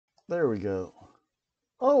There we go.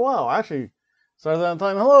 Oh, wow. Actually, started that on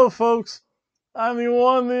time. Hello, folks. I'm the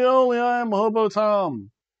one, the only. I am Hobo Tom.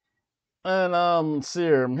 And, let's see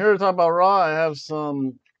here. I'm here to talk about Raw. I have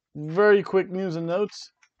some very quick news and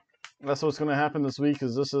notes. That's what's going to happen this week,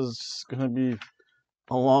 because this is going to be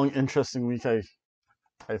a long, interesting week, I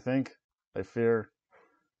think. I fear.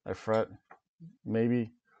 I fret.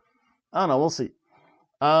 Maybe. I don't know. We'll see.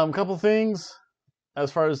 Couple things as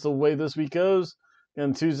far as the way this week goes.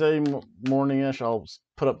 And Tuesday morning-ish, I'll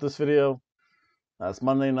put up this video. It's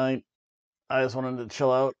Monday night. I just wanted to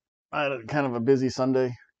chill out. I had kind of a busy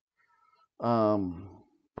Sunday.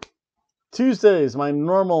 Tuesday is my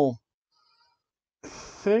normal. I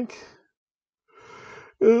think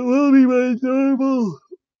it will be my normal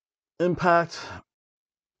Impact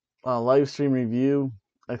live stream review.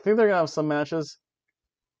 I think they're gonna have some matches.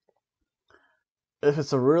 If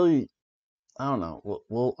it's a really, I don't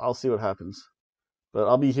know. I'll see what happens. But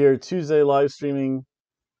I'll be here Tuesday live streaming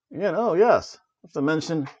again. Oh yes, I have to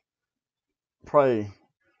mention. Probably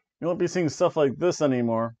you won't be seeing stuff like this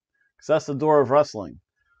anymore, because that's the door of wrestling.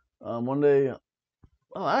 One day,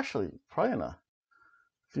 well, actually, probably in a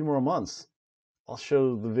few more months, I'll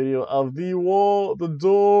show the video of the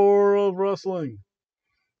door of wrestling.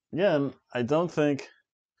 Again, I don't think, at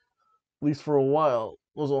least for a while,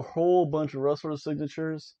 there's a whole bunch of wrestler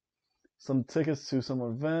signatures, some tickets to some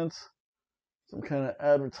events, some kind of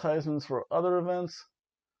advertisements for other events,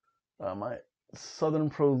 my Southern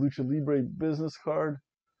Pro Lucha Libre business card,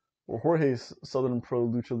 or Jorge's Southern Pro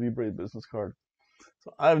Lucha Libre business card.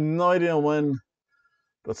 So I have no idea when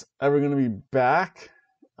that's ever going to be back.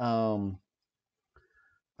 I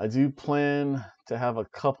do plan to have a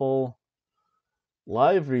couple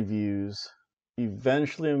live reviews.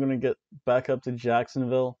 Eventually, I'm going to get back up to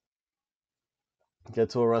Jacksonville,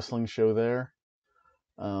 get to a wrestling show there.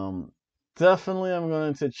 Definitely, I'm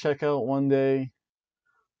going to check out one day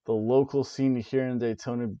the local scene here in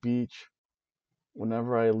Daytona Beach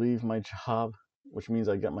whenever I leave my job, which means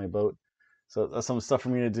I get my boat. So that's some stuff for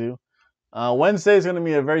me to do. Wednesday is going to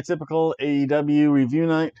be a very typical AEW review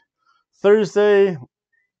night. Thursday,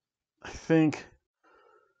 I think,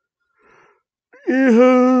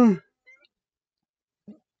 Del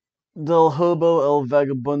Hobo El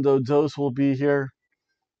Vagabundo Dos will be here.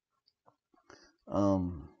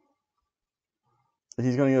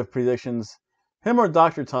 He's going to give predictions. Him or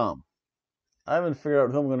Dr. Tom. I haven't figured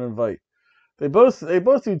out who I'm going to invite. They both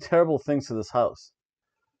do terrible things to this house.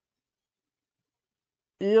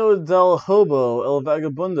 Del Hobo El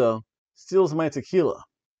Vagabundo steals my tequila.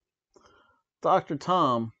 Dr.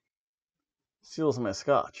 Tom steals my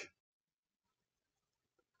scotch.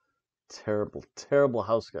 Terrible, terrible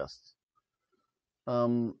house guests.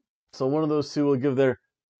 So one of those two will give their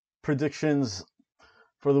predictions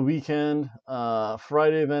for the weekend.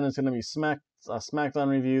 Friday then is going to be SmackDown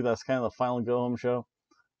review. That's kind of the final go-home show.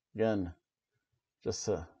 Again, just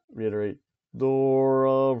to reiterate, door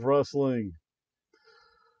of wrestling.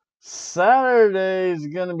 Saturday is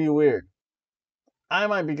going to be weird. I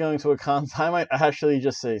might be going to a concert. I might actually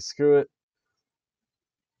just say, screw it.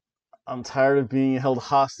 I'm tired of being held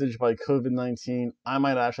hostage by COVID-19. I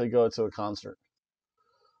might actually go to a concert.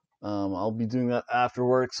 I'll be doing that after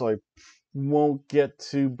work, so I won't get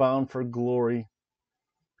to Bound for Glory.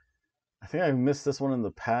 I think I've missed this one in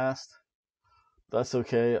the past. That's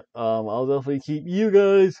okay. I'll definitely keep you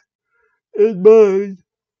guys in mind.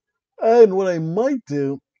 And what I might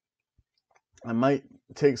do, I might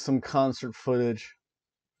take some concert footage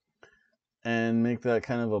and make that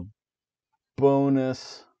kind of a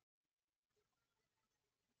bonus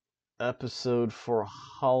episode for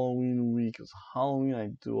Halloween week. Because Halloween,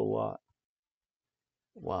 I do a lot.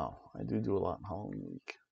 Wow, I do a lot in Halloween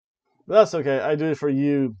week. But that's okay. I do it for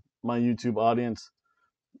you, my YouTube audience,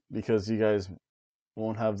 because you guys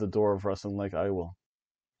won't have the door of wrestling like I will.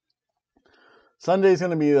 Sunday's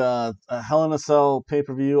going to be a Hell in a Cell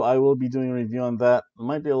pay-per-view. I will be doing a review on that. It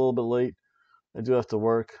might be a little bit late. I do have to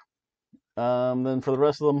work. Then for the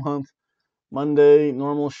rest of the month, Monday,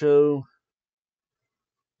 normal show.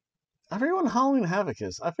 I forget when Halloween Havoc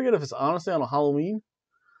is. I forget if it's honestly on a Halloween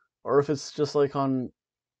or if it's just like on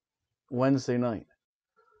Wednesday night.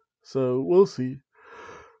 So we'll see.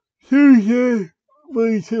 Tuesday,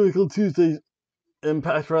 very typical Tuesday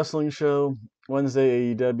Impact Wrestling show.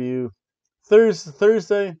 Wednesday AEW.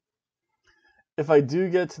 Thursday, if I do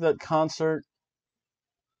get to that concert,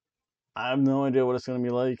 I have no idea what it's going to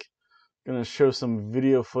be like. I'm going to show some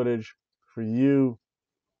video footage for you,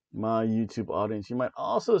 my YouTube audience. You might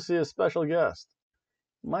also see a special guest.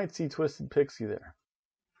 You might see Twisted Pixie there.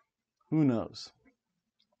 Who knows?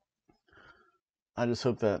 I just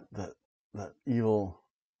hope that evil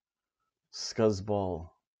Scuzzball,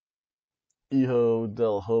 Hijo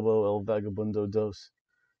del Hobo El Vagabundo Dos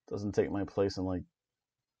doesn't take my place and like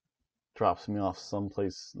drops me off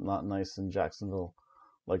someplace not nice in Jacksonville,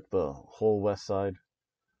 like the whole west side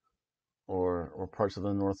or parts of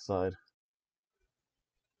the north side.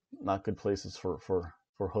 Not good places for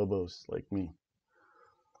hobos like me.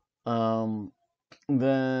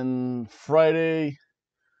 Then Friday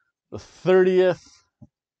the 30th,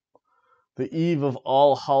 the eve of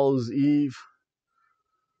All Hallows Eve,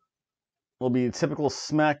 will be a typical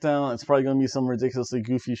SmackDown. It's probably going to be some ridiculously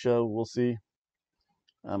goofy show. We'll see.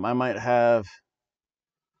 I might have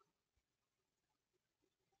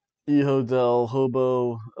Hijo del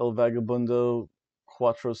Hobo El Vagabundo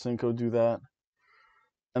Cuatro Cinco do that.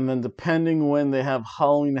 And then depending when they have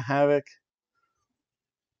Halloween Havoc,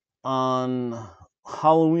 on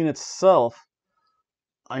Halloween itself,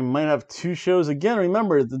 I might have 2 shows. Again,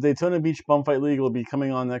 remember, the Daytona Beach Bumfight League will be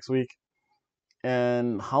coming on next week.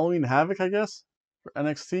 And Halloween Havoc, I guess, for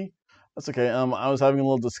NXT. That's okay. I was having a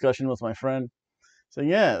little discussion with my friend. So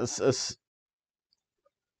yeah,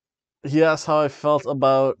 he asked how I felt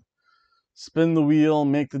about spin the wheel,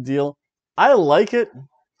 make the deal. I like it.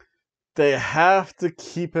 They have to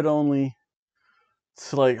keep it only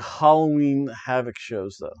to like Halloween Havoc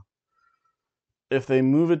shows, though. If they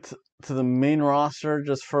move it to the main roster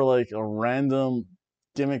just for like a random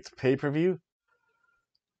gimmicked pay-per-view,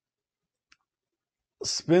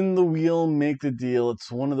 spin the wheel, make the deal.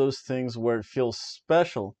 It's one of those things where it feels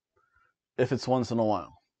special if it's once in a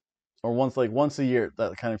while. Or once a year,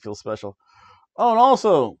 that kind of feels special. Oh, and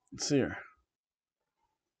also, let's see here.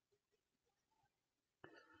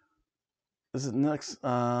 Is it next?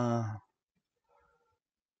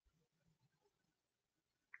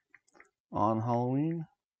 On Halloween?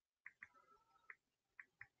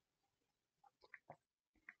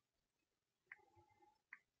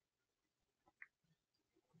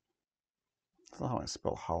 That's not how I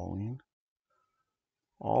spell Halloween.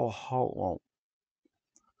 Well,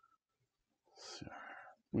 let's see.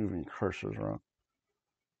 Moving cursors around.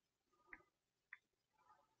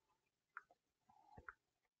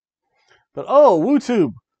 But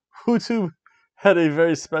WooTube! WooTube had a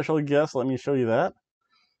very special guest. Let me show you that.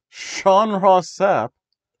 Sean Ross Sapp.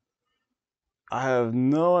 I have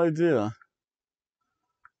no idea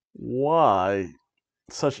why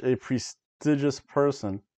such a prestigious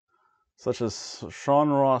person, such as Sean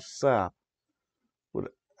Ross Sapp, would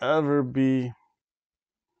ever be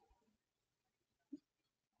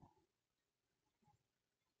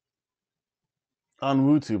on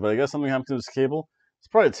WooTube. But I guess something happened to his cable. It's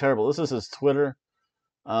probably terrible. This is his Twitter.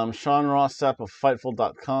 Sean Ross Sapp of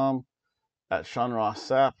Fightful.com at Sean Ross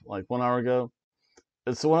Sapp, like 1 hour ago.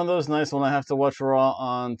 It's one of those nights when I have to watch Raw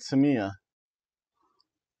on Tamiya.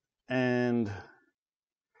 And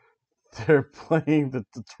they're playing the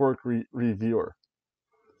Twerk reviewer.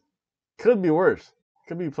 Could be worse.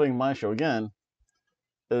 Could be playing my show again.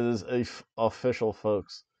 It is official,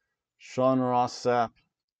 folks. Sean Ross Sapp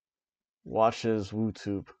watches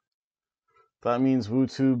WooTube. That means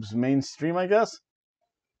WooTube's mainstream, I guess.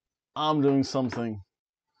 I'm doing something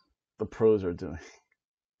the pros are doing.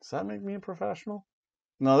 Does that make me a professional?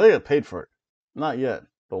 No, they get paid for it. Not yet,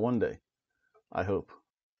 but one day. I hope.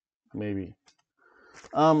 Maybe.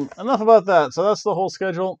 Enough about that. So that's the whole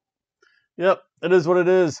schedule. Yep, it is what it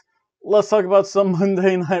is. Let's talk about some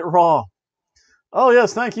Monday Night Raw. Oh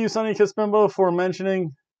yes, thank you, Sonny Kispimbo, for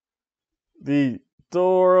mentioning the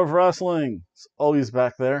door of wrestling. It's always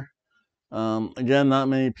back there. Again, not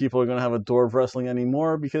many people are going to have a door of wrestling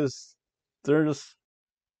anymore because they're just...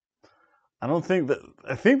 I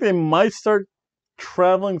think they might start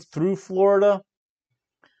traveling through Florida.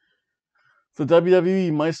 The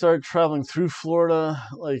WWE might start traveling through Florida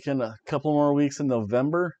like in a couple more weeks in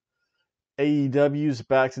November. AEW's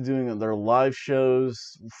back to doing their live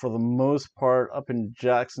shows for the most part up in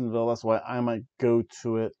Jacksonville. That's why I might go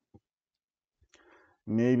to it.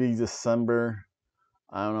 Maybe December.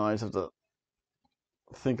 I don't know. I just have to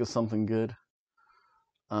think of something good.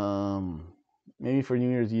 Maybe for New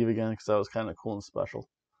Year's Eve again, because that was kind of cool and special.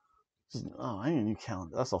 I need a new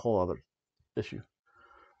calendar. That's a whole other issue.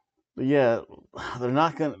 But yeah, they're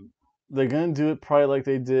gonna do it probably like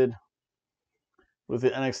they did with the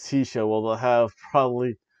NXT show. Well, they'll have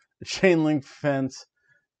probably a chain link fence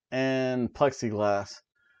and plexiglass,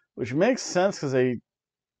 which makes sense because they,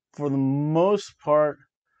 for the most part,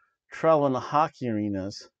 travel in the hockey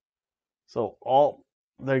arenas. So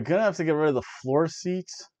they're gonna have to get rid of the floor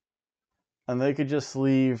seats, and they could just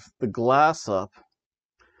leave the glass up,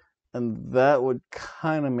 and that would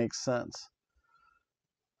kind of make sense.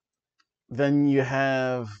 Then you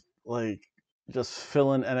have like just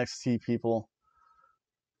filling NXT people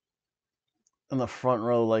in the front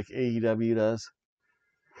row like AEW does.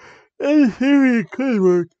 And maybe it could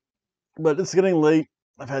work, but it's getting late.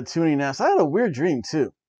 I've had too many naps. I had a weird dream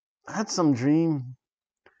too. I had some dream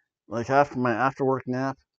like after my after work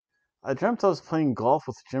nap. I dreamt I was playing golf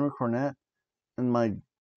with Jimmy Cornette, and my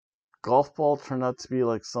golf ball turned out to be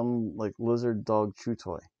like some like lizard dog chew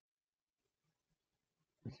toy.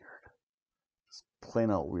 Weird. Just plain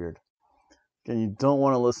out weird. Again, you don't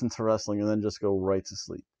want to listen to wrestling and then just go right to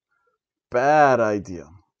sleep. Bad idea.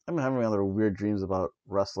 I've been having other weird dreams about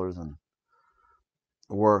wrestlers and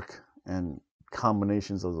work and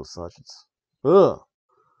combinations of the such. It's ugh.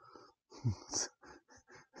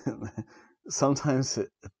 Sometimes it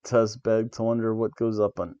does beg to wonder what goes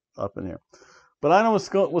up in here. But I know what's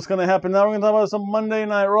going to happen now. We're going to talk about some Monday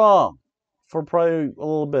Night Raw for probably a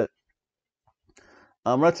little bit.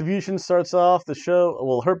 Retribution starts off the show.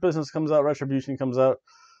 Well, Hurt Business comes out. Retribution comes out.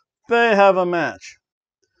 They have a match.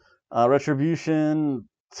 Retribution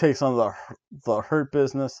takes on the Hurt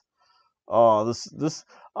Business. Oh, this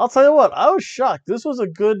I'll tell you what. I was shocked. This was a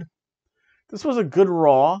good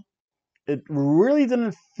Raw. It really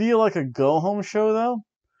didn't feel like a go home show though.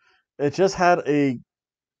 It just had a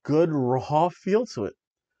good Raw feel to it.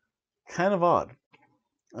 Kind of odd.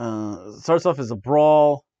 It starts off as a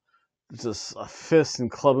brawl. Just a fist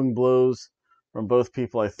and clubbing blows from both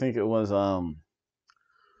people. I think it was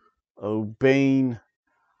Bane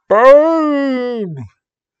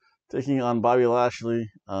taking on Bobby Lashley.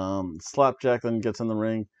 Slapjack then gets in the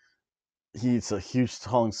ring. He's a huge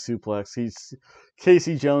stalling suplex.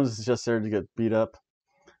 Casey Jones is just there to get beat up.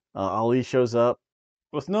 Ali shows up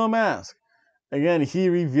with no mask. Again, he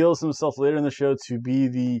reveals himself later in the show to be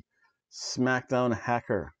the SmackDown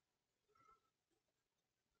hacker.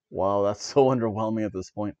 Wow, that's so underwhelming at this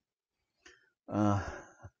point. So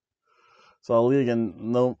Ali again,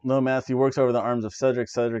 no mask. He works over the arms of Cedric.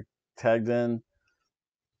 Cedric tagged in.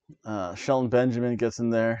 Shelton Benjamin gets in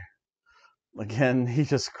there. Again, he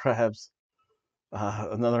just grabs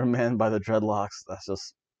another man by the dreadlocks. That's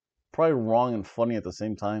just probably wrong and funny at the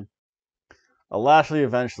same time. Lashley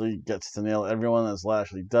eventually gets to nail everyone as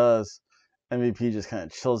Lashley does. MVP just kind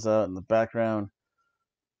of chills out in the background.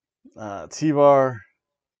 T-Bar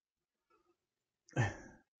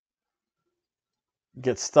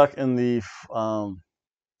gets stuck in the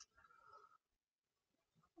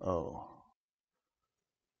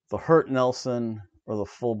the Hurt Nelson or the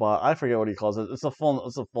full bot. I forget what he calls it. It's a full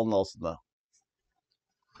Nelson though.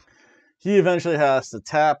 He eventually has to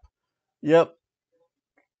tap. Yep.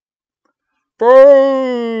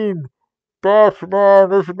 Bane! Batman,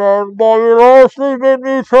 this man, Bobby Lashley made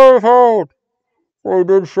me tap out. I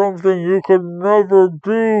did something you could never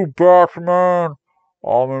do, Batman.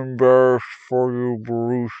 I'm embarrassed for you,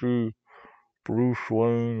 Brucey. Bruce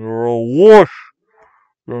Wayne, you're a wuss.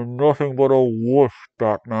 You're nothing but a wuss,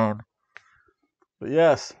 Batman. But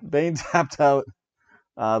yes, Bane tapped out.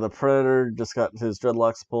 The Predator just got his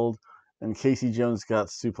dreadlocks pulled, and Casey Jones got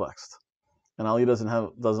suplexed. And Ali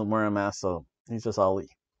doesn't wear a mask, so he's just Ali.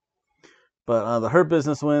 But the Hurt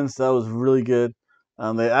Business wins. That was really good.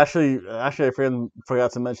 They actually I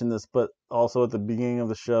forgot to mention this, but also at the beginning of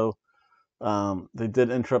the show, they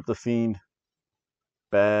did interrupt the Fiend.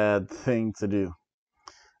 Bad thing to do.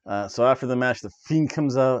 So after the match, the Fiend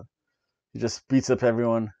comes out. He just beats up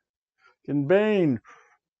everyone. And Bane,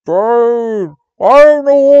 I'm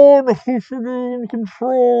the one who should be in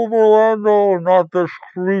control of Orlando, not this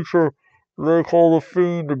creature they call the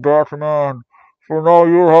Fiend, the Batman. For now,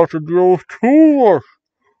 you'll have to deal with two of us.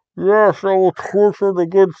 Yes, I will torture the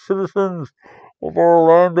good citizens of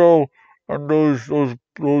Orlando and those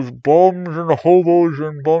bums and hobos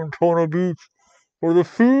in Bumtona Beach. For the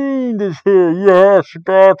Fiend is here. Yes,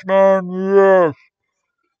 Batman, yes.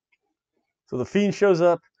 So the Fiend shows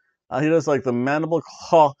up. He does like the mandible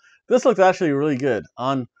claw. This looked actually really good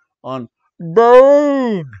on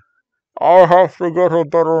Bane. I have to get a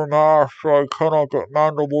better mask so I cannot get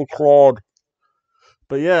mandible clawed.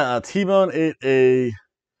 But yeah, T-Bone ate a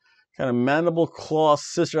kind of mandible claw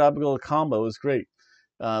Sister Abigail combo. It was great.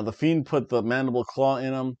 The Fiend put the mandible claw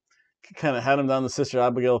in him, kind of had him down the Sister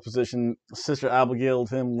Abigail position. Sister Abigailed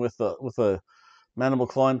him with a mandible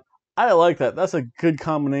claw. I like that. That's a good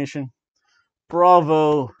combination.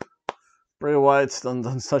 Bravo. Bray Wyatt's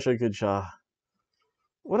done such a good job.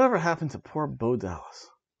 Whatever happened to poor Bo Dallas?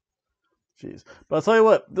 Jeez. But I'll tell you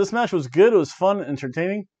what, this match was good. It was fun,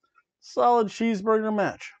 entertaining. Solid cheeseburger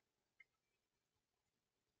match.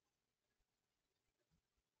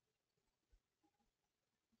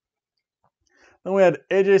 Then we had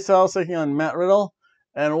AJ Styles taking on Matt Riddle.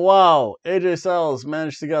 And wow, AJ Styles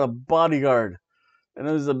managed to get a bodyguard. And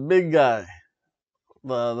it was a big guy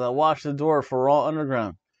that watched the door for Raw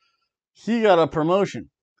Underground. He got a promotion.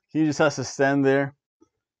 He just has to stand there.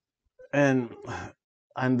 And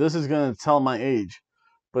this is going to tell my age.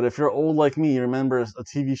 But if you're old like me, you remember a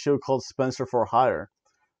TV show called Spencer for Hire.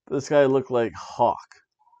 This guy looked like Hawk.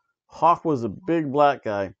 Hawk was a big black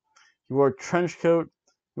guy. He wore a trench coat.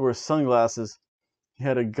 He wore sunglasses. He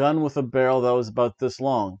had a gun with a barrel that was about this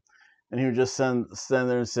long. And he would just stand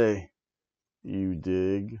there and say, "You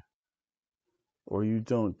dig or you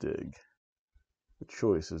don't dig. The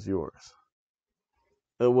choice is yours."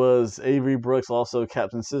 It was Avery Brooks, also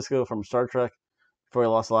Captain Sisko from Star Trek, before he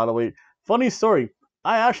lost a lot of weight. Funny story.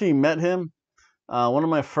 I actually met him. One of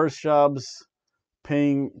my first jobs,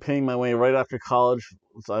 paying my way right after college.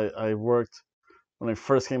 I worked when I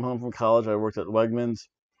first came home from college. I worked at Wegmans,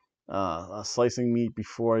 slicing meat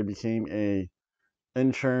before I became a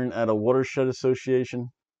intern at a watershed association.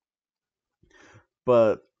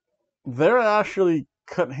 But they're actually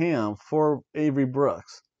cut ham for Avery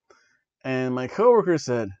Brooks, and my coworker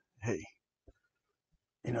said, "Hey,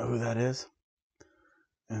 you know who that is?"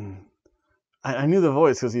 And I knew the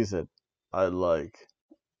voice because he said, I'd like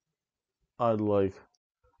a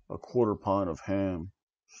quarter pound of ham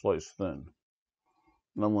sliced thin."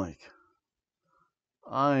 And I'm like,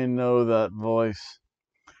 I know that voice.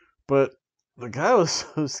 But the guy was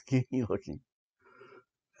so skinny looking.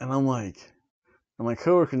 And I'm like, and my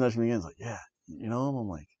coworker nudged me again. He's like, "Yeah, you know him?" I'm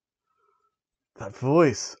like, that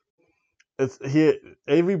voice.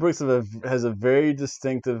 Avery Brooks has a very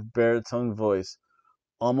distinctive baritone voice,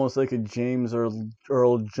 almost like a James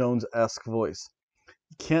Earl Jones-esque voice.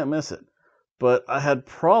 You can't miss it. But I had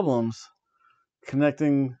problems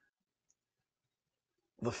connecting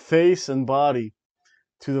the face and body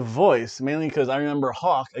to the voice, mainly because I remember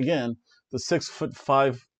Hawk, again, the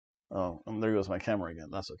 6'5". Oh, there goes my camera again.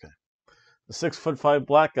 That's okay. The 6'5"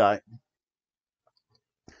 black guy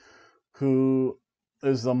who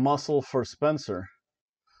is the muscle for Spencer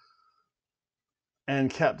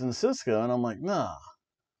and Captain Sisko. And I'm like, nah,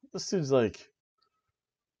 this dude's like,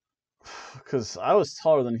 because I was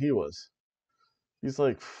taller than he was. He's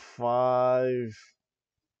like 5'7"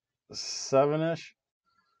 ish,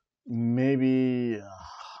 maybe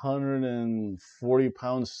 140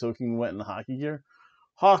 pounds soaking wet in hockey gear.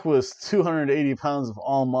 Hawk was 280 pounds of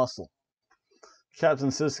all muscle. Captain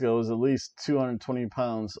Sisko was at least 220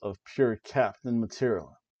 pounds of pure captain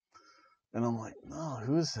material. And I'm like, no,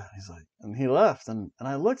 who is that? He's like, and he left. And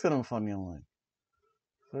I looked at him funny. I'm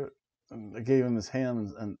like, and I gave him his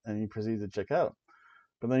hand, and he proceeded to check out.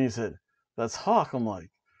 But then he said, "That's Hawk." I'm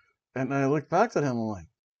like, and I looked back at him. I'm like,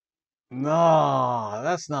 no,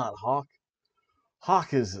 that's not Hawk.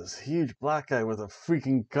 Hawk is this huge black guy with a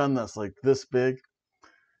freaking gun that's like this big.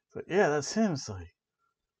 It's like, yeah, that's him. It's like,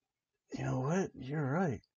 you know what? You're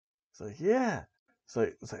right. It's like, yeah. It's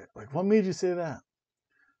like, what made you say that?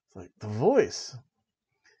 It's like the voice.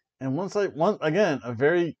 And once again, a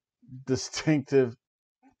very distinctive,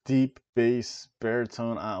 deep bass,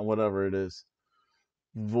 baritone, whatever it is,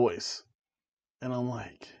 voice. And I'm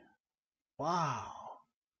like, wow,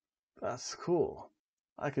 that's cool.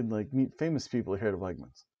 I could like meet famous people here at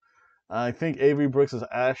Wegmans. I think Avery Brooks is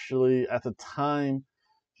actually, at the time,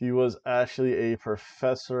 he was actually a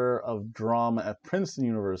professor of drama at Princeton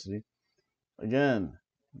University. Again,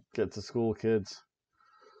 get to school, kids.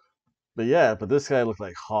 But yeah, but this guy looked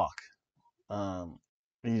like Hawk. Um,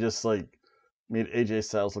 he just like made AJ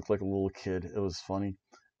Styles look like a little kid. It was funny.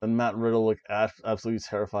 And Matt Riddle looked absolutely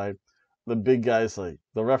terrified. The big guy's like,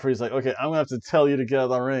 the referee's like, "Okay, I'm gonna have to tell you to get out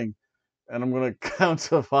of the ring, and I'm gonna count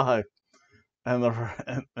to 5." And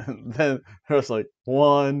and then there's like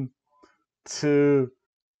 1, 2.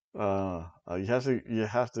 You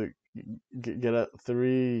have to get at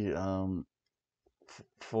 3,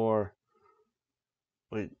 4.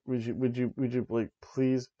 Wait, would you like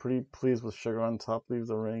please, pretty please, with sugar on top, leave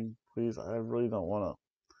the ring, please? I really don't want to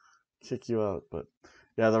kick you out, but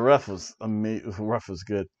yeah, the ref was amazing. The ref was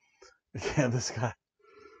good. Yeah, this guy.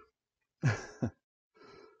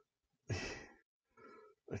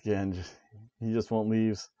 Again, he just won't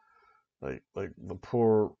leave. Like the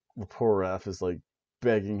poor ref is like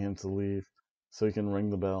begging him to leave so he can ring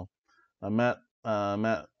the bell. Matt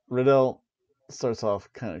Riddle starts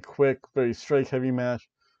off kind of quick, very strike heavy match.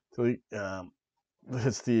 So he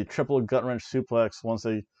hits the triple gut wrench suplex. Once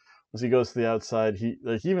he goes to the outside,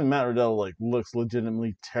 even Matt Riddle like looks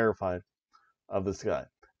legitimately terrified of this guy,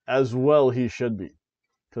 as well he should be,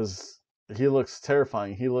 because he looks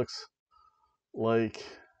terrifying. He looks like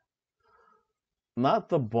not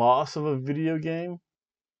the boss of a video game,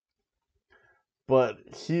 but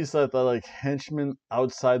he's that like henchman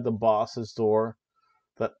outside the boss's door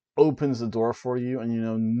that opens the door for you, and you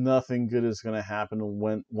know nothing good is gonna happen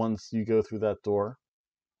once you go through that door.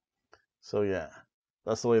 So yeah,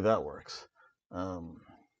 that's the way that works. Um,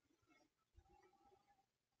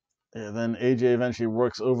 yeah, then AJ eventually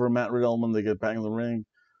works over Matt Riddle when they get back in the ring.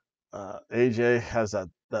 AJ has that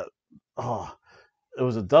oh, it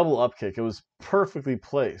was a double up kick. It was perfectly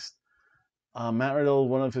placed. Matt Riddle,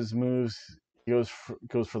 one of his moves, he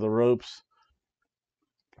goes for the ropes,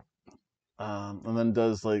 and then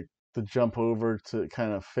does like the jump over to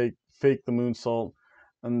kind of fake the moonsault,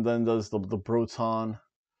 and then does the Broton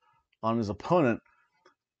on his opponent.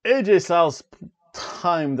 AJ Styles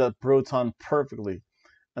timed that Broton perfectly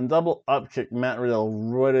and double upkick Matt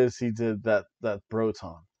Riddle right as he did that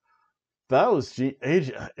Broton. That was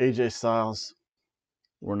AJ Styles.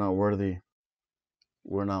 We're not worthy.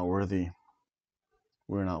 We're not worthy.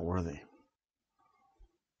 We're not worthy.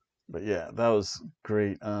 But yeah, that was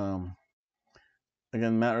great.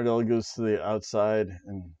 Again, Matt Riddle goes to the outside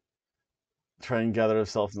and try and gather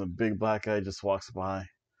himself, and the big black guy just walks by.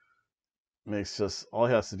 Makes just all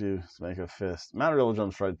he has to do is make a fist. Matt Riddle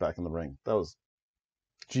jumps right back in the ring. That was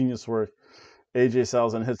genius work. AJ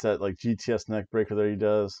Styles then hits that like GTS neck breaker there he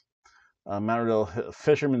does. Matt Riddle hit a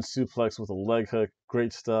fisherman suplex with a leg hook.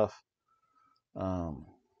 Great stuff.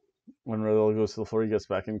 When Riddle goes to the floor, he gets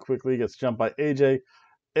back in quickly. Gets jumped by AJ.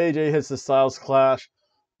 AJ hits the Styles Clash.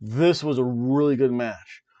 This was a really good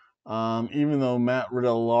match. Even though Matt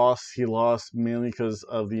Riddle lost, he lost mainly because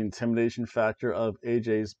of the intimidation factor of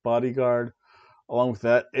AJ's bodyguard. Along with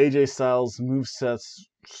that, AJ Styles' moveset's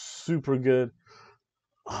super good.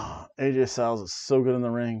 AJ Styles is so good in the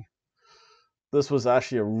ring. This was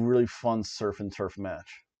actually a really fun surf and turf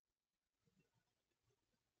match.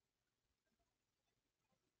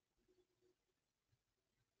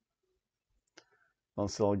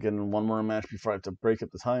 I'll get in one more match before I have to break up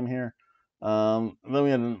the time here. Then we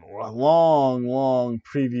had a long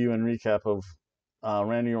preview and recap of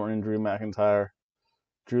Randy Orton and Drew McIntyre.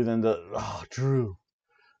 Drew then does, Drew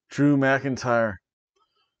McIntyre.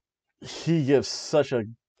 He gives such a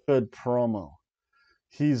good promo.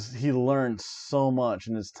 He learned so much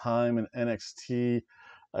in his time in NXT,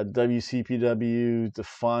 WCPW,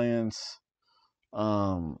 Defiance,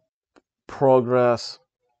 Progress.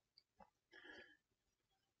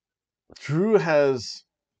 Drew is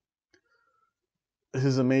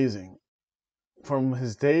amazing. From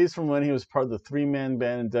his days from when he was part of the three-man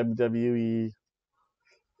band in WWE,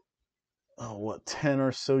 10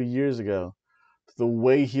 or so years ago, the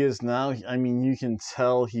way he is now, I mean, you can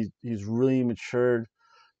tell he's really matured.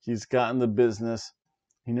 He's gotten the business.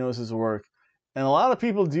 He knows his work. And a lot of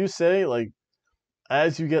people do say, like,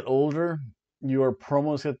 as you get older, your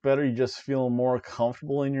promos get better. You just feel more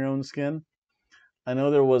comfortable in your own skin. I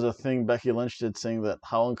know there was a thing Becky Lynch did saying that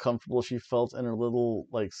how uncomfortable she felt in her little,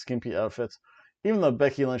 like, skimpy outfits. Even though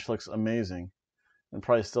Becky Lynch looks amazing, and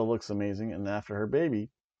probably still looks amazing, and after her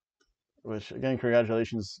baby, which, again,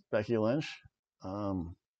 congratulations, Becky Lynch.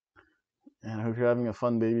 And I hope you're having a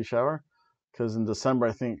fun baby shower, because in December,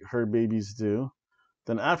 I think her baby's due.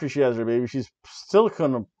 Then after she has her baby, she's still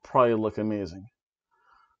going to probably look amazing.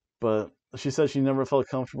 But she said she never felt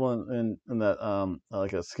comfortable in that,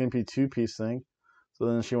 like a skimpy two-piece thing. So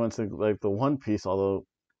then she went to, like, the one-piece, although,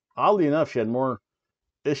 oddly enough, she had more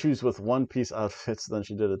issues with one-piece outfits than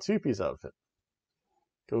she did a two-piece outfit.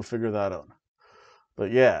 Go figure that out.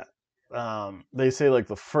 But yeah, they say, like,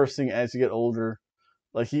 the first thing as you get older,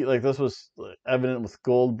 like this was evident with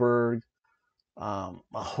Goldberg, a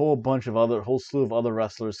whole slew of other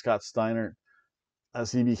wrestlers, Scott Steiner,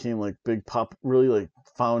 as he became like big pop, really like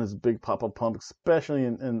found his big pop-up pump, especially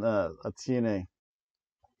in TNA.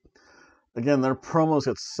 Again, their promos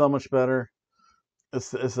get so much better.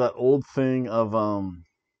 It's that old thing of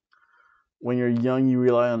when you're young, you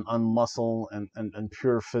rely on muscle and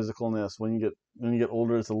pure physicalness. When you get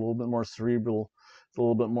older, it's a little bit more cerebral. It's a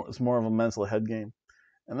little bit more. It's more of a mental head game,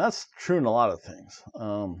 and that's true in a lot of things.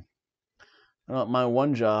 My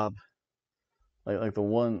one job, like the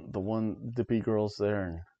one dippy girl's there,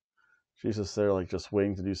 and she's just there, like just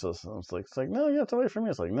waiting to do something. It's like no, you have to wait for me.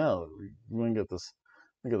 It's like no, we want to get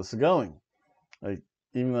this going. Like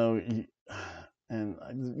even though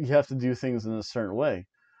you have to do things in a certain way,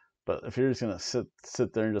 but if you're just gonna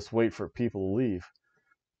sit there and just wait for people to leave,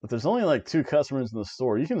 if there's only like 2 customers in the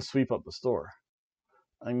store, you can sweep up the store.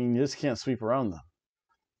 I mean, you just can't sweep around them.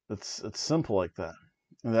 It's simple like that.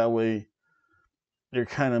 And that way, you're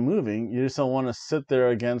kind of moving. You just don't want to sit there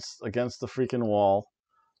against the freaking wall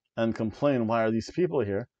and complain, why are these people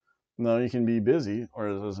here? No, you can be busy.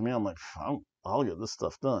 Or as me, I'm like, I'll get this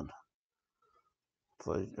stuff done. It's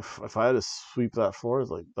like if I had to sweep that floor, it's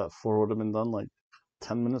like that floor would have been done like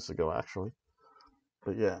 10 minutes ago, actually.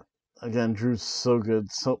 But yeah, again, Drew's so good,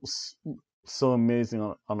 so amazing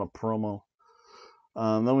on a promo.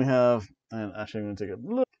 Then we have, and actually I'm gonna take a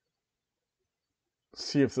look,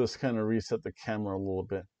 see if this kind of reset the camera a little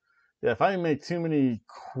bit. Yeah, if I make too many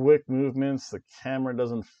quick movements, the camera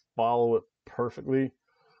doesn't follow it perfectly.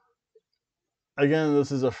 Again,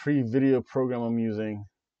 this is a free video program I'm using.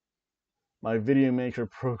 My video maker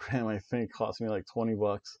program, I think, cost me like 20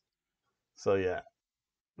 bucks. So yeah,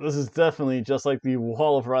 this is definitely just like the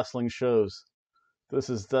Wall of Wrestling shows. This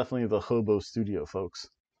is definitely the Hobo studio, folks.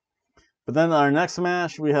 But then our next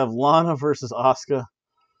match, we have Lana versus Asuka.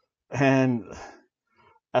 And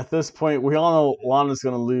at this point, we all know Lana's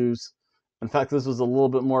going to lose. In fact, this was a little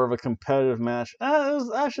bit more of a competitive match. It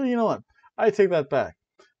was actually, you know what? I take that back.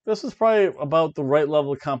 This was probably about the right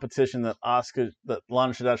level of competition that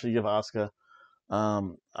Lana should actually give Asuka.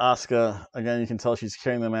 Asuka, again, you can tell she's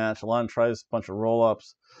carrying the match. Lana tries a bunch of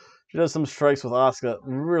roll-ups. She does some strikes with Asuka.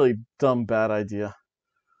 Really dumb, bad idea.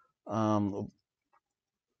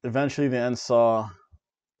 Eventually, the end saw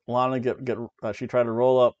Lana she tried to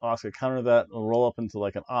roll up. Asuka countered that and roll up into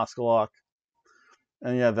like an Asuka lock.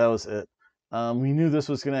 And yeah, that was it. We knew this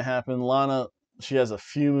was going to happen. Lana, she has a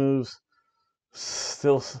few moves.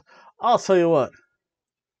 Still, I'll tell you what.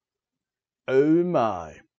 Oh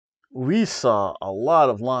my. We saw a lot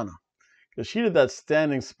of Lana. Because she did that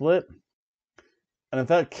standing split. And if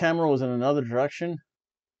that camera was in another direction,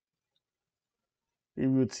 you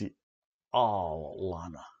would see all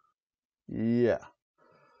Lana. Yeah.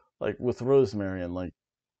 Like with Rosemary and like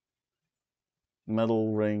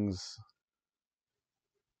metal rings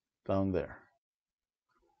down there.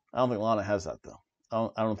 I don't think Lana has that though.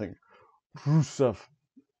 I don't think Rusev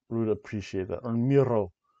would appreciate that, or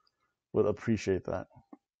Miro would appreciate that.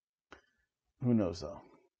 Who knows though?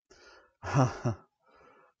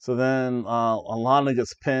 So then Lana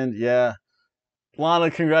gets pinned. Yeah, Lana,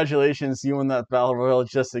 congratulations, you won that battle royal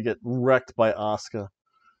just to get wrecked by Asuka.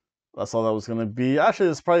 That's all that was gonna be. Actually,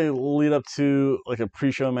 this probably lead up to like a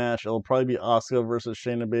pre-show match. It'll probably be Asuka versus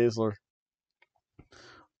Shayna Baszler,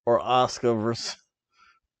 or Asuka versus,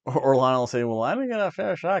 or Lana will say, "Well, I didn't get a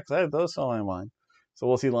fair shot because I had those on my mind." So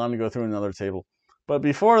we'll see Lana go through another table. But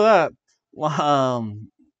before that,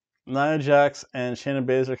 Nia Jax and Shayna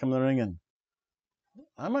Baszler come in the ring, and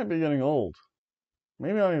I might be getting old.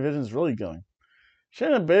 Maybe my vision's really going.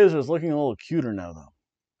 Shayna Baszler is looking a little cuter now, though.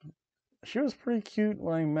 She was pretty cute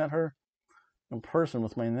when I met her in person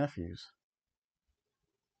with my nephews.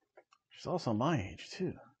 She's also my age,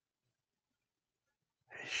 too.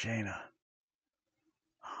 Hey, Shayna.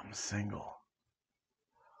 I'm single.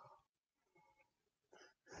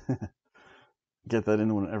 Get that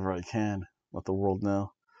in whenever I can. Let the world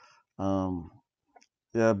know.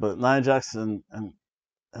 Yeah, but Nia Jax and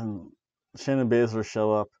Shayna Baszler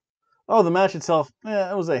show up. Oh, the match itself,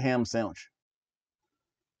 yeah, it was a ham sandwich.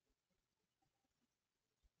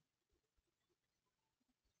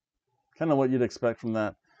 Kind of what you'd expect from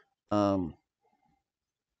that. Then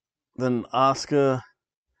Asuka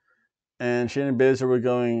and Shayna Baszler were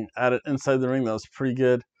going at it inside the ring. That was pretty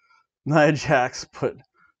good. Nia Jax put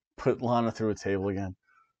Lana through a table again.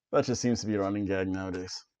 That just seems to be a running gag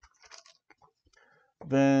nowadays.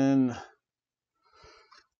 Then,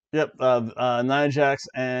 yep, Nia Jax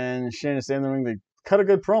and Shayna stay in the ring. They cut a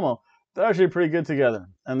good promo. They're actually pretty good together.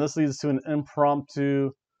 And this leads to an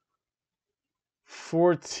impromptu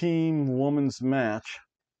 4-team women's match.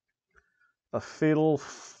 A fatal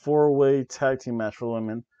 4-way tag team match for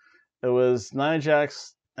women. It was Nia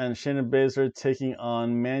Jax and Shayna Baszler taking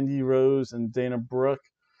on Mandy Rose and Dana Brooke,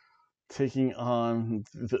 taking on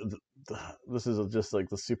this is just like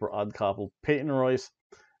the super odd couple, Peyton Royce,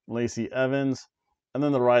 Lacey Evans, and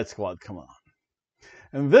then the Riot Squad come on.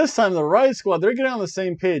 And this time the Riot Squad, they're getting on the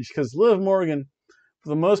same page because Liv Morgan, for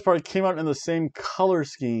the most part, came out in the same color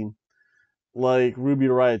scheme like Ruby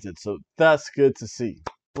Riot did. So that's good to see.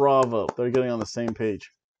 Bravo. They're getting on the same page.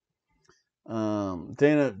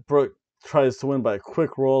 Dana Brooke tries to win by a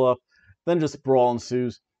quick roll up, then just brawl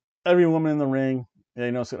ensues. Every woman in the ring, yeah,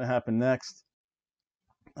 you know what's going to happen next.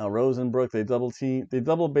 Rose and Brooke, they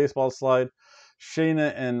double baseball slide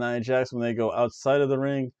Shayna and Nia Jax when they go outside of the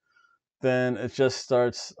ring. Then it just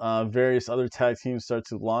starts, various other tag teams start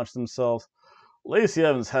to launch themselves. Lacey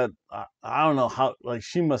Evans had, I don't know how, like,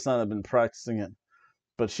 she must not have been practicing it,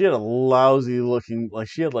 but she had a lousy looking, like,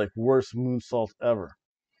 she had, like, worst moonsault ever.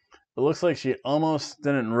 It looks like she almost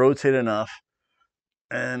didn't rotate enough.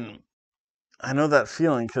 And I know that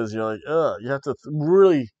feeling because you're like, you have to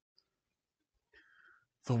really,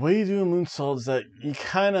 The way you do a moonsault is that you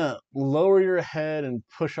kind of lower your head and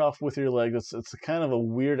push off with your leg. It's a kind of a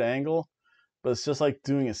weird angle, but it's just like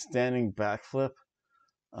doing a standing backflip.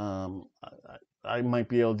 I might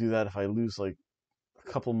be able to do that if I lose like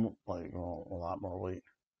a couple, like, well, a lot more weight.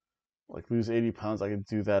 Like lose 80 pounds, I could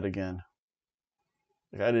do that again.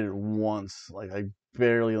 Like I did it once. Like I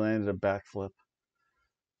barely landed a backflip.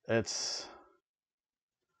 It's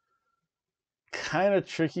kind of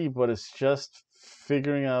tricky, but it's just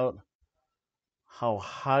figuring out how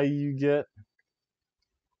high you get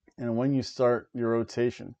and when you start your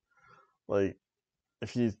rotation. Like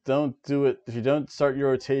if you don't start your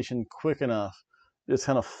rotation quick enough, you just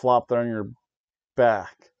kind of flop there on your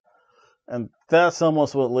back. And that's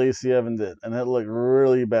almost what Lacey Evans did, and it looked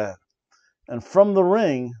really bad. And from the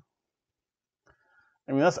ring,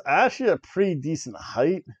 I mean, that's actually a pretty decent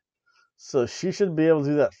height, so she should be able to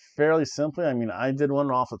do that fairly simply. I mean, I did one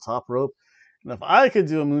off the top rope, and if I could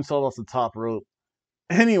do a moonsault off the top rope,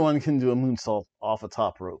 anyone can do a moonsault off a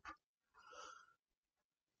top rope.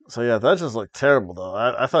 So yeah, that just looked terrible though.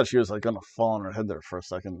 I thought she was like gonna fall on her head there for a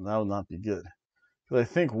second. That would not be good. Because I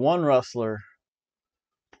think one wrestler,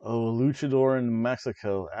 a luchador in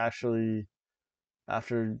Mexico, actually,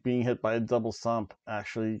 after being hit by a double stomp,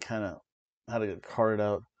 actually kind of had to get carted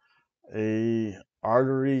out. A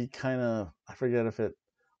artery kind of, I forget if it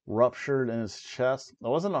ruptured in his chest. It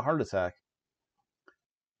wasn't a heart attack,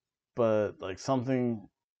 but like something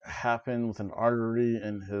happened with an artery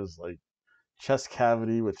in his like chest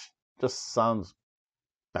cavity, which just sounds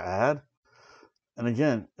bad. And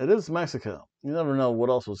again, it is Mexico. You never know what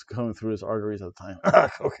else was going through his arteries at the time.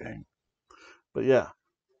 Cocaine. But yeah,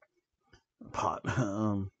 pot.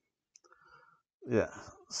 Yeah.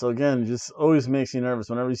 So again, it just always makes you nervous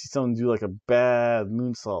whenever you see someone do like a bad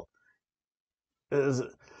moonsault.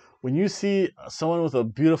 When you see someone with a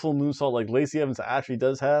beautiful moonsault like Lacey Evans actually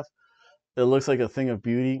does have, it looks like a thing of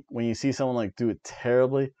beauty. When you see someone like do it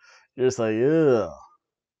terribly, you're just like, ugh.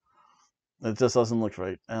 It just doesn't look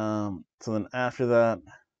right. So then after that,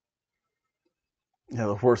 yeah,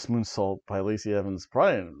 the worst moonsault by Lacey Evans,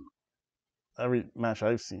 probably in every match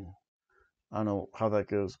I've seen. I don't know how that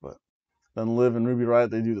goes, but then Liv and Ruby Riott,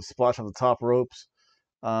 they do the splash on the top ropes.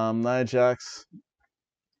 Nia Jax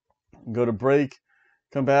go to break,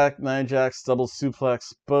 come back. Nia Jax double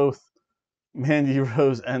suplex both Mandy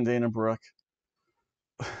Rose and Dana Brooke.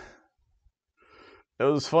 It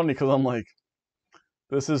was funny because I'm like,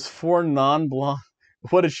 this is 4 non-blonde.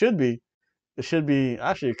 What it should be,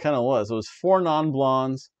 actually, it kind of was. It was 4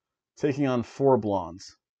 non-blondes taking on 4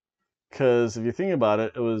 blondes. Because if you think about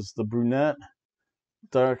it, it was the brunette,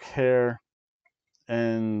 dark hair,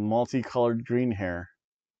 and multicolored green hair.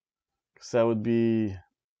 Because that would be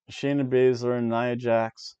Shayna Baszler and Nia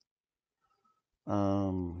Jax.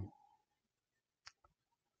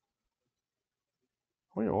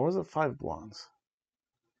 Wait, what was it? 5 blondes.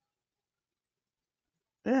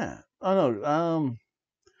 Yeah. Oh no.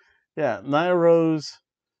 Yeah, Nia Rose,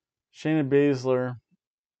 Shayna Baszler.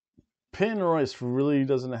 Peyton Royce really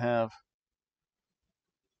doesn't have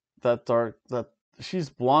that dark, that she's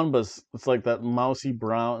blonde, but it's like that mousy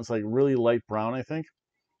brown. It's like really light brown, I think.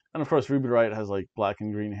 And of course, Ruby Riott has like black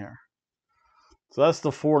and green hair. So that's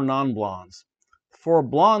the 4 non-blondes. 4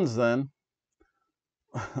 blondes then: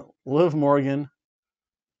 Liv Morgan,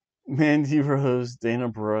 Mandy Rose, Dana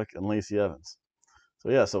Brooke, and Lacey Evans. So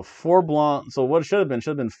yeah, so 4 blondes. So what it should have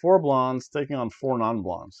been 4 blondes taking on 4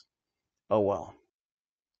 non-blondes. Oh well.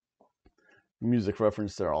 Music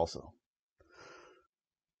reference there also.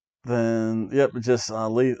 Then yep, just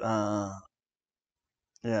Mandy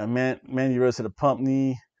Rose hit a pump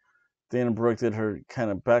knee. Dana Brooke did her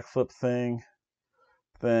kind of backflip thing.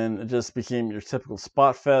 Then it just became your typical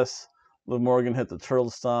spot fest. Liv Morgan hit the turtle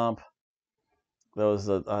stomp. That was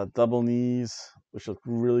a double knees, which looked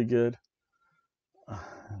really good.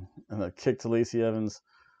 And a kick to Lacey Evans.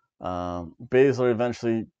 Baszler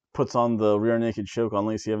eventually puts on the rear naked choke on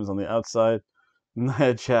Lacey Evans on the outside.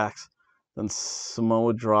 Nia Jax. Then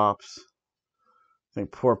Samoa drops. I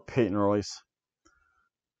think poor Peyton Royce.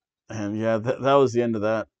 And yeah, that was the end of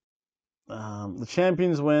that. The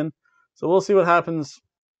champions win. So we'll see what happens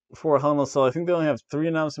for Hell in a Cell. I think they only have 3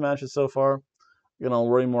 announced matches so far. I'll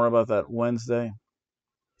worry more about that Wednesday.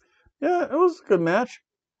 Yeah, it was a good match.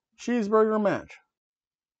 Cheeseburger match.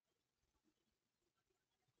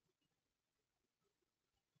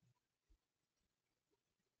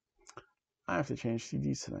 I have to change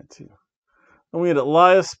CDs tonight too. And we had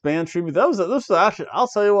Elias band tribute. This was actually, I'll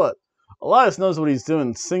tell you what, Elias knows what he's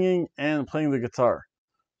doing, singing and playing the guitar.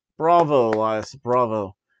 Bravo, Elias,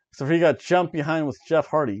 bravo. So he got jumped behind with Jeff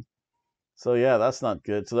Hardy. So yeah, that's not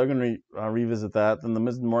good. So they're going to revisit that. Then the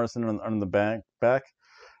Miz and Morrison are in the back.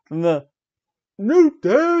 Then the New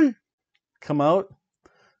Day come out,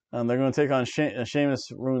 and they're going to take on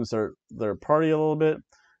Sheamus. Ruins their party a little bit.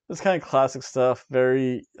 This kind of classic stuff.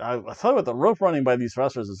 I thought about the rope running by these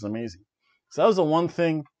wrestlers is amazing. So that was the one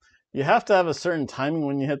thing. You have to have a certain timing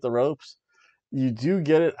when you hit the ropes. You do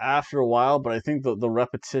get it after a while, but I think the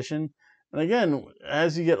repetition. And again,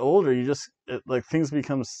 as you get older, like things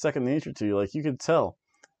become second nature to you. Like you could tell,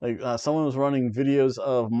 like someone was running videos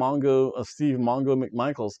of Steve Mongo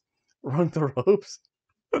McMichaels run the ropes,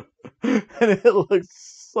 and it looked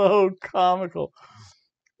so comical.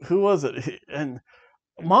 Who was it? And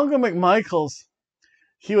Mongo McMichaels,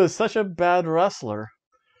 he was such a bad wrestler,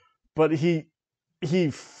 but he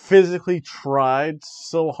physically tried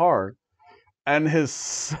so hard, and his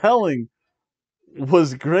selling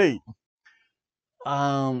was great.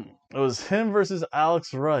 It was him versus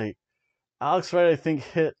Alex Wright. Alex Wright, I think,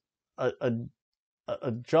 hit a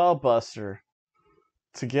jawbuster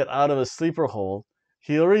to get out of a sleeper hold.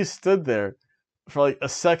 He already stood there for like a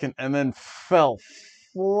second and then fell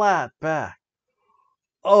flat back.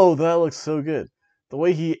 Oh, that looks so good. The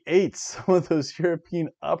way he ate some of those European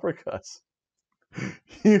uppercuts,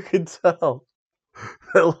 you could tell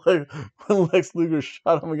that when Lex Luger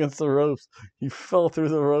shot him against the ropes, he fell through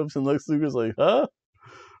the ropes, and Lex Luger's like, huh?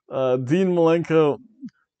 Dean Malenko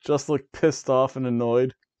just looked pissed off and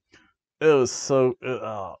annoyed. It was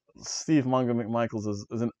Steve Mongo McMichaels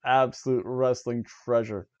is an absolute wrestling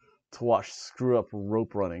treasure to watch screw up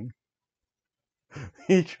rope running.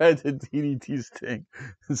 He tried to DDT Sting,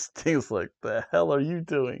 and Sting's like, the hell are you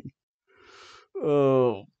doing?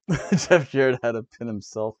 Oh, Jeff Jarrett had to pin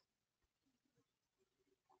himself.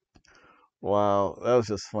 Wow, that was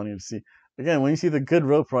just funny to see. Again, when you see the good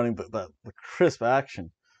rope running, but the crisp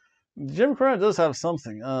action. Jim Cornette does have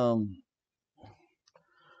something.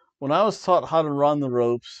 When I was taught how to run the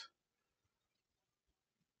ropes,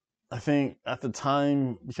 I think at the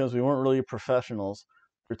time, because we weren't really professionals,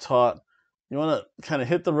 we're taught you want to kind of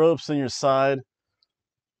hit the ropes in your side,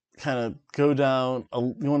 kind of go down.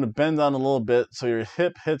 You want to bend down a little bit so your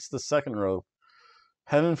hip hits the second rope.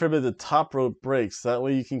 Heaven forbid the top rope breaks. That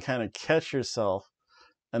way you can kind of catch yourself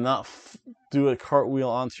and not do a cartwheel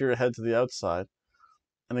onto your head to the outside.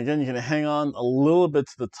 And again, you can hang on a little bit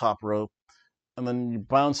to the top rope, and then you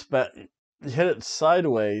bounce back. You hit it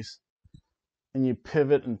sideways, and you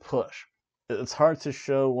pivot and push. It's hard to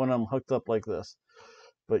show when I'm hooked up like this,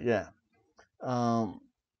 but yeah.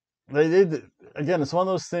 They did again. It's one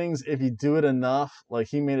of those things. If you do it enough, like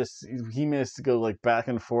he made us to go like back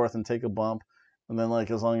and forth and take a bump, and then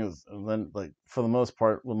like as long as then like for the most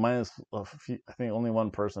part, well, minus I think only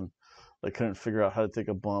one person like couldn't figure out how to take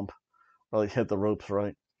a bump or like hit the ropes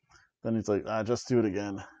right. Then he's like, just do it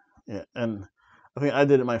again. Yeah, and I think I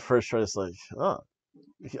did it my first try. It's like, oh,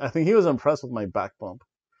 I think he was impressed with my back bump.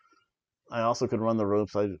 I also could run the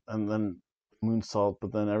ropes. And then moonsault,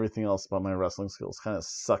 but then everything else about my wrestling skills kind of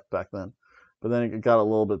sucked back then. But then it got a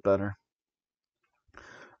little bit better.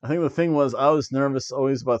 I think the thing was I was nervous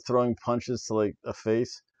always about throwing punches to like a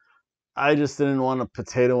face. I just didn't want to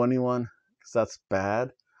potato anyone because that's bad.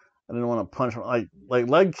 I didn't want to punch like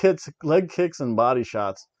leg kicks and body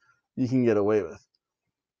shots. You can get away with.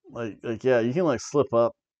 Like yeah, you can like slip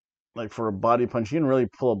up like for a body punch. You can really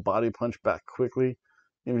pull a body punch back quickly,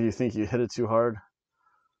 even if you think you hit it too hard.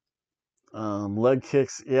 Leg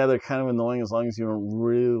kicks, yeah, they're kind of annoying as long as you don't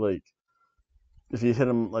really like. If you hit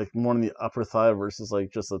them like more in the upper thigh versus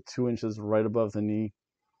like just 2 inches right above the knee,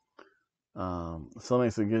 still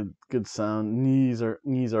makes a good sound. Knees are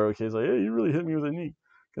okay. It's like, hey, you really hit me with a knee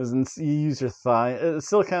because you use your thigh. It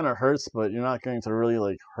still kind of hurts, but you're not going to really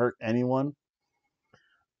like hurt anyone.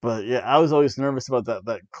 But yeah, I was always nervous about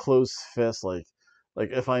that close fist. Like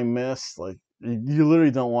if I miss, like you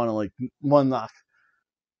literally don't want to like one knock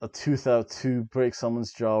a tooth out, two break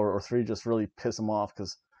someone's jaw, or three just really piss them off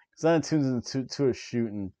because then it tunes into a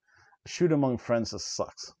shoot, and a shoot among friends just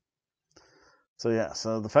sucks. So yeah,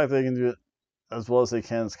 so the fact that they can do it as well as they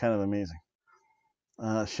can is kind of amazing.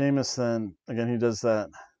 Sheamus then again, he does that.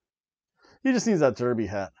 He just needs that derby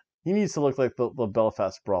hat. He needs to look like the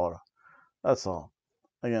Belfast Brawler. That's all.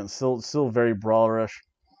 Again, still very brawlerish.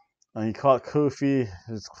 He caught Kofi,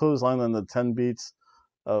 his clothesline on the 10 beats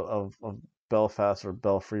of Belfast or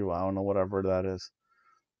Belfry, well, I don't know, whatever that is.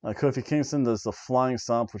 Kofi Kingston does the flying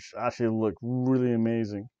stomp, which actually looked really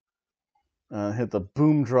amazing. Hit the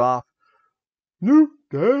boom drop. New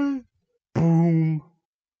Day. Boom.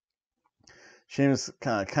 Sheamus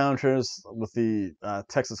kind of counters with the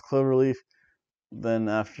Texas Cloverleaf. Then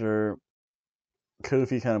after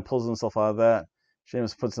Kofi kind of pulls himself out of that,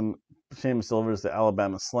 Sheamus delivers the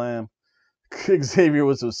Alabama Slam. Xavier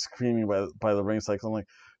Woods was screaming by the ringside. I'm like,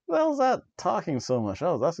 who the hell's that talking so much?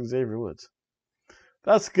 Oh, that's Xavier Woods.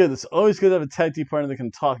 That's good. It's always good to have a tag team partner that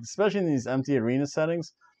can talk, especially in these empty arena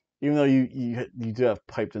settings. Even though you do have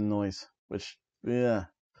piped in noise, which yeah,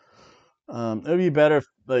 it would be better if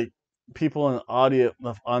like people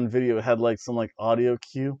on video had like some like audio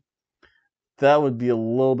cue. That would be a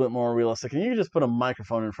little bit more realistic. And you can just put a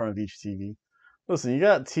microphone in front of each TV. Listen, you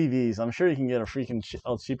got TVs. I'm sure you can get a freaking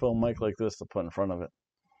El Cheapo mic like this to put in front of it.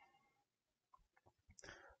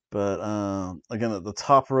 But again, the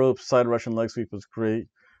top rope side Russian leg sweep was great.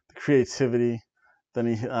 The creativity. Then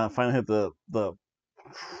he finally hit the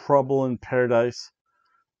Trouble in Paradise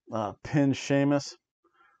pin Sheamus.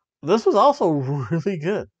 This was also really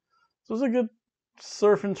good. This was a good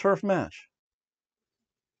surf and turf match.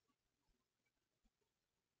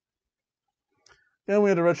 Yeah, we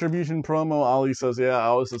had a Retribution promo. Ali says, yeah,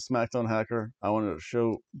 I was a SmackDown hacker. I wanted to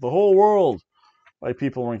show the whole world why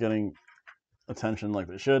people weren't getting attention like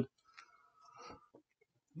they should.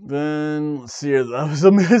 Then, let's see here. That was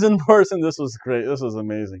amazing person. This was great. This was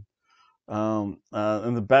amazing. In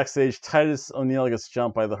the backstage, Titus O'Neil gets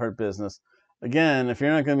jumped by the Hurt Business. Again, if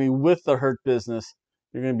you're not going to be with the Hurt Business,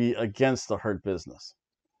 you're going to be against the Hurt Business.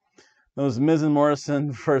 That was Miz and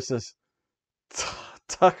Morrison versus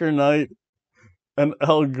Tucker Knight and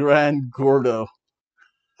El Gran Gordo.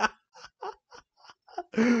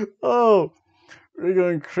 Oh, we're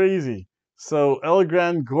going crazy. So El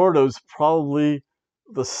Gran Gordo is probably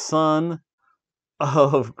the son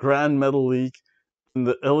of Gran Metalik and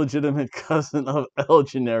the illegitimate cousin of El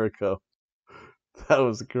Generico. That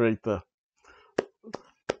was great, though.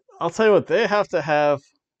 I'll tell you what, they have to have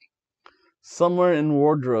somewhere in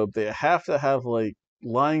wardrobe, they have to have, like,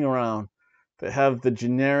 lying around, they have the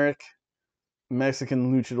generic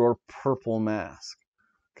Mexican luchador purple mask.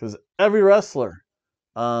 Because every wrestler,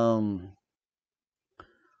 La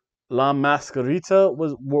Mascarita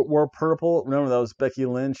wore purple. Remember, that was Becky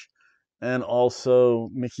Lynch. And also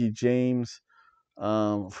Mickey James.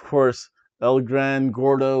 Of course, El Gran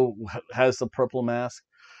Gordo has the purple mask.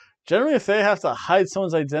 Generally, if they have to hide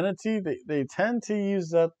someone's identity, they tend to use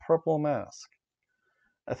that purple mask.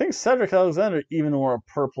 I think Cedric Alexander even wore a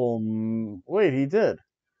purple... Wait, he did.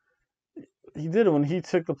 He did it when he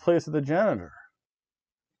took the place of the janitor.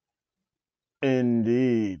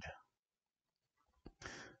 Indeed.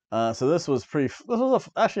 So this was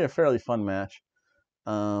actually a fairly fun match.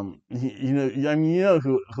 You know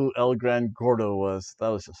who El Gran Gordo was. That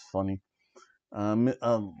was just funny.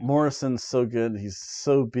 Morrison's so good. He's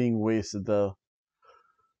so being wasted, though.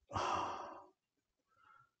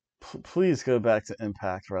 Please go back to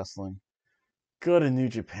Impact Wrestling. Go to New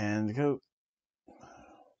Japan. Go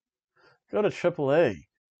to AAA.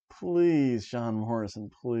 Please, John Morrison,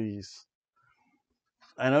 please.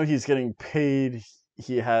 I know he's getting paid.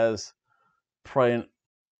 He has probably,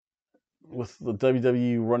 with the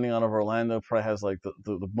WWE running out of Orlando, probably has like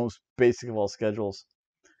the most basic of all schedules.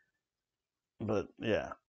 But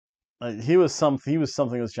yeah, he was something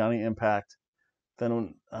with Johnny Impact.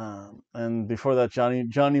 Then and before that,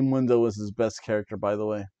 Johnny Mundo was his best character, by the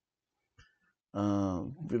way.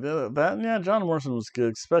 John Morrison was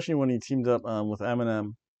good, especially when he teamed up with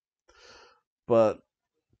Eminem. But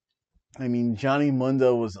I mean, Johnny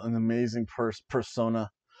Mundo was an amazing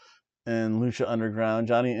persona in Lucha Underground.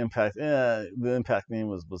 Johnny Impact, the Impact name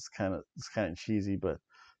was kind of cheesy, but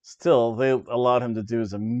still, they allowed him to do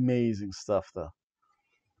his amazing stuff, though.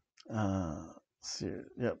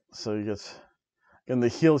 Yep. So he gets again the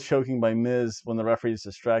heel choking by Miz when the referee is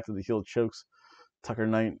distracted. The heel chokes Tucker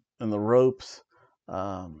Knight in the ropes.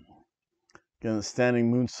 Again, the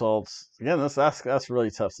standing moonsaults. Again, that's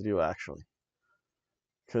really tough to do, actually,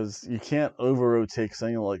 because you can't over-rotate because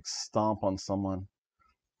then you'll like stomp on someone.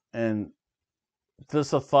 And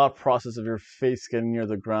just the thought process of your face getting near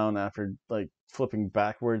the ground after like flipping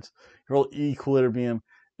backwards, your whole equilibrium,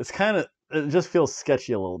 it just feels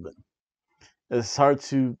sketchy a little bit. It's hard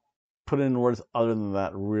to put in words other than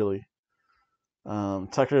that, really.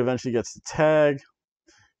 Tucker eventually gets the tag.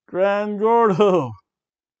 Gran Gordo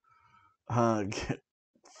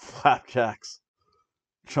flapjacks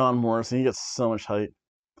John Morrison. He gets so much height.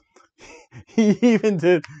 He even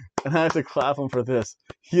did, and I have to clap him for this,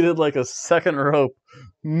 he did like a second rope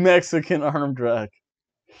Mexican arm drag.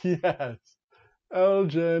 Yes. El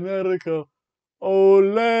Generico.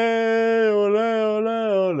 Ole, ole, ole,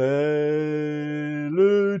 ole.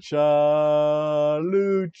 Lucha,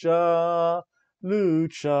 lucha,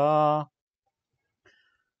 lucha.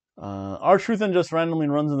 R-Truth then just randomly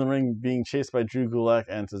runs in the ring being chased by Drew Gulak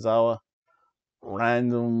and Tozawa.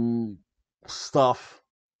 Random stuff.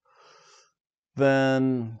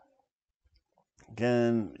 Then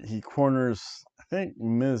again, he corners, I think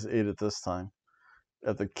Miz 8 at this time,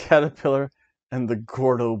 at the Caterpillar and the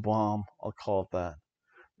Gordo bomb. I'll call it that.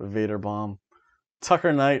 The Vader bomb.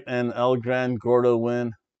 Tucker Knight and El Gran Gordo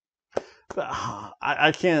win.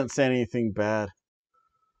 I can't say anything bad.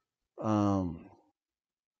 It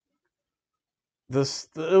was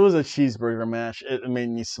a cheeseburger match. It made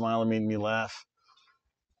me smile. It made me laugh.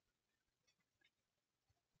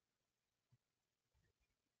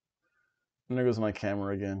 And there goes my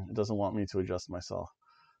camera again. It doesn't want me to adjust myself.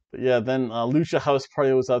 But yeah, then Lucha House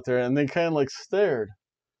Party was out there, and they kind of like stared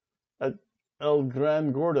at El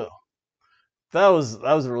Gran Gordo. That was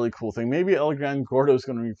a really cool thing. Maybe El Gran Gordo is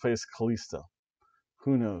going to replace Kalisto.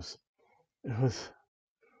 Who knows? It was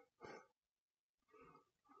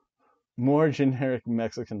more generic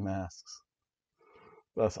Mexican masks.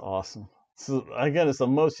 That's awesome. So again, it's the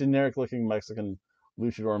most generic looking Mexican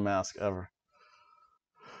luchador mask ever.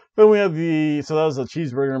 Then we have so that was a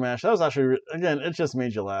cheeseburger match. That was actually, again, it just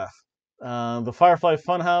made you laugh. The Firefly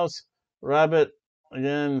Funhouse, Rabbit,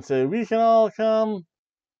 again, say, we can all come,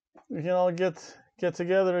 we can all get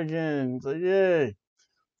together again. It's like, yay.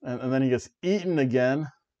 And then he gets eaten again.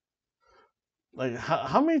 Like,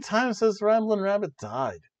 how many times has Ramblin' Rabbit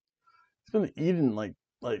died? He's been eaten like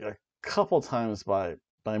a couple times by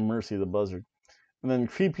Mercy the Buzzard. And then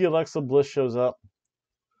creepy Alexa Bliss shows up.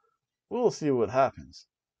 We'll see what happens.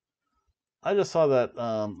 I just saw that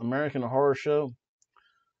American Horror Show.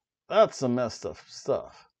 That's some messed up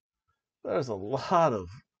stuff. There's a lot of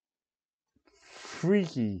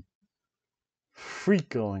freak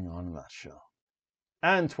going on in that show.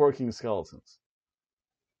 And twerking skeletons.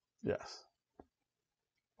 Yes.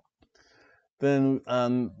 Then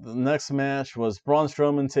the next match was Braun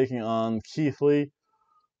Strowman taking on Keith Lee.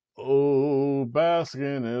 Oh, bask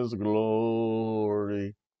in his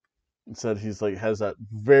glory. Instead, he's like has that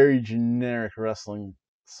very generic wrestling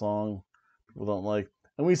song people don't like.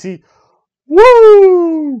 And we see,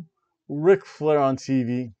 woo! Ric Flair on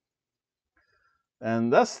TV.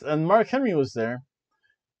 And Mark Henry was there.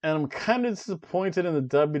 And I'm kind of disappointed in the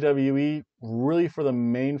WWE, really, for the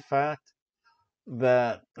main fact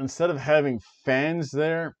that instead of having fans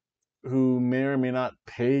there who may or may not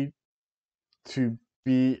pay to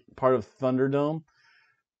be part of Thunderdome,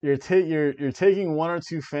 you're taking one or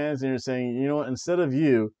two fans and you're saying, you know what, instead of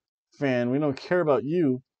you, fan, we don't care about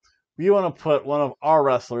you. We want to put one of our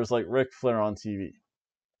wrestlers like Ric Flair on TV.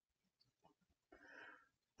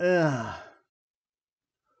 I'm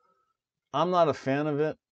not a fan of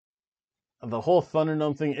it. The whole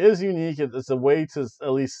Thunderdome thing is unique. It's a way to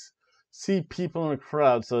at least see people in a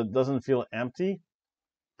crowd so it doesn't feel empty.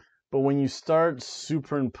 But when you start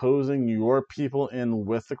superimposing your people in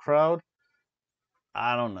with the crowd,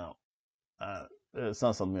 I don't know. It's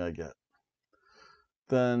not something I get.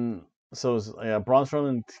 Then, Braun Strowman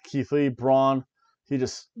and Keith Lee. Braun,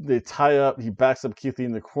 they tie up. He backs up Keith Lee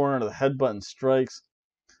in the corner to the headbutt and strikes.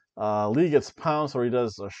 Lee gets pounced, or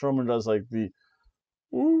Strowman does like the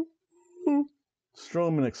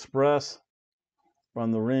Strowman Express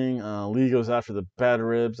on the ring. Lee goes after the bad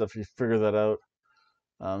ribs after you figure that out.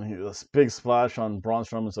 This big splash on Braun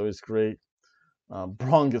Strowman is always great.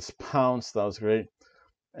 Braun gets pounced. That was great.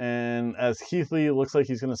 And as Keith Lee looks like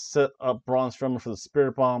he's going to set up Braun Strowman for the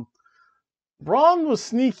Spirit Bomb, Braun was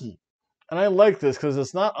sneaky. And I like this because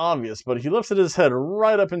it's not obvious, but he lifted his head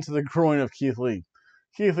right up into the groin of Keith Lee.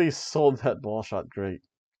 Keith Lee sold that ball shot great.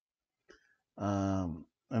 And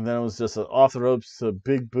then it was just off the ropes to a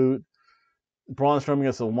big boot. Braun Strowman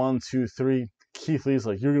gets a 1, 2, 3. Keith Lee's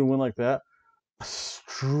like, you're going to win like that? A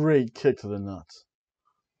straight kick to the nuts.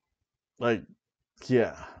 Like,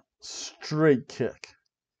 yeah, straight kick.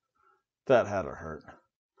 That had to hurt.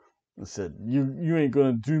 And said, you ain't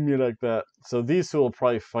going to do me like that. So these two will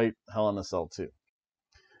probably fight Hell in a Cell too.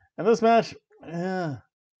 And this match, it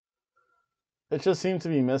just seemed to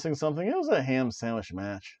be missing something. It was a ham sandwich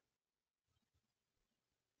match.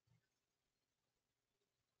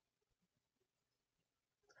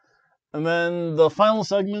 And then the final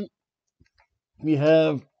segment, we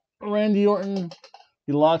have Randy Orton.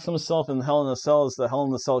 He locks himself in Hell in a Cell as the Hell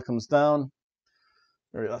in a Cell comes down.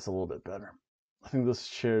 That's a little bit better. I think this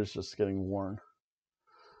chair is just getting worn.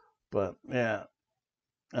 But yeah,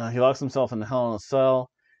 he locks himself in Hell in a Cell.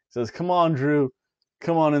 He says, come on, Drew.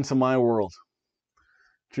 Come on into my world.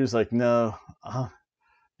 Drew's like, no.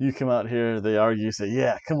 You come out here. They argue. You say,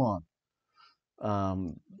 yeah, come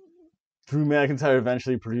on. Drew McIntyre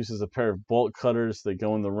eventually produces a pair of bolt cutters. They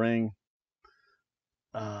go in the ring.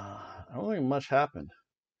 I don't think much happened.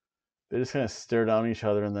 They just kind of stare down each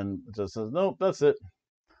other and then just says, nope, that's it.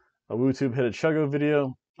 a WooTube hit a Chuggo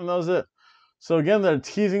video, and that was it. So again, they're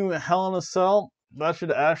teasing the Hell in a Cell. That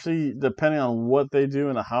should actually, depending on what they do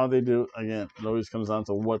and how they do it, again, it always comes down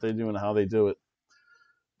to what they do and how they do it,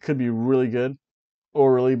 could be really good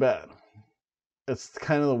or really bad. It's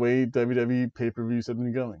kind of the way WWE pay-per-views have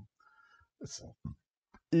been going. It's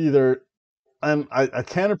either, and I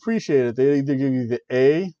can't appreciate it, they either give you the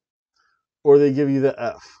A or they give you the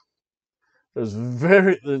F.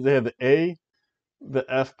 They have the A, the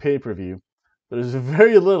F pay-per-view. There's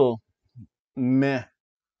very little meh.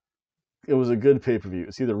 It was a good pay-per-view.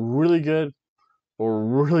 It's either really good or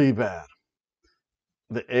really bad.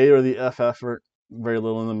 The A or the F effort, very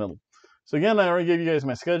little in the middle. So again, I already gave you guys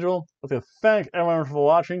my schedule. I'd like to thank everyone for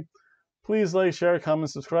watching. Please like, share,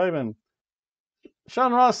 comment, subscribe, and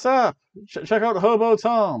Sean Ross Sapp. Check out Hobo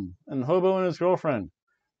Tom and Hobo and his girlfriend.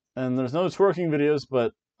 And there's no twerking videos,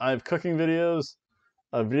 but I have cooking videos,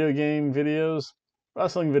 video game videos,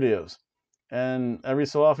 wrestling videos, and every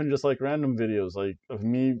so often just like random videos, like of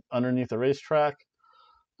me underneath a racetrack,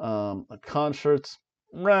 concerts,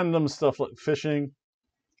 random stuff like fishing,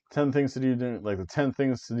 10 things to do during, like the 10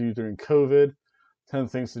 things to do during COVID, 10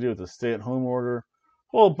 things to do with the stay-at-home order, a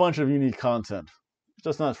whole bunch of unique content,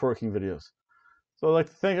 just not twerking videos. So I'd like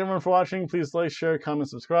to thank everyone for watching. Please like, share, comment,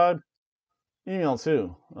 subscribe. Email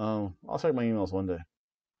too. I'll check my emails one day.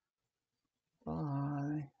 Bye.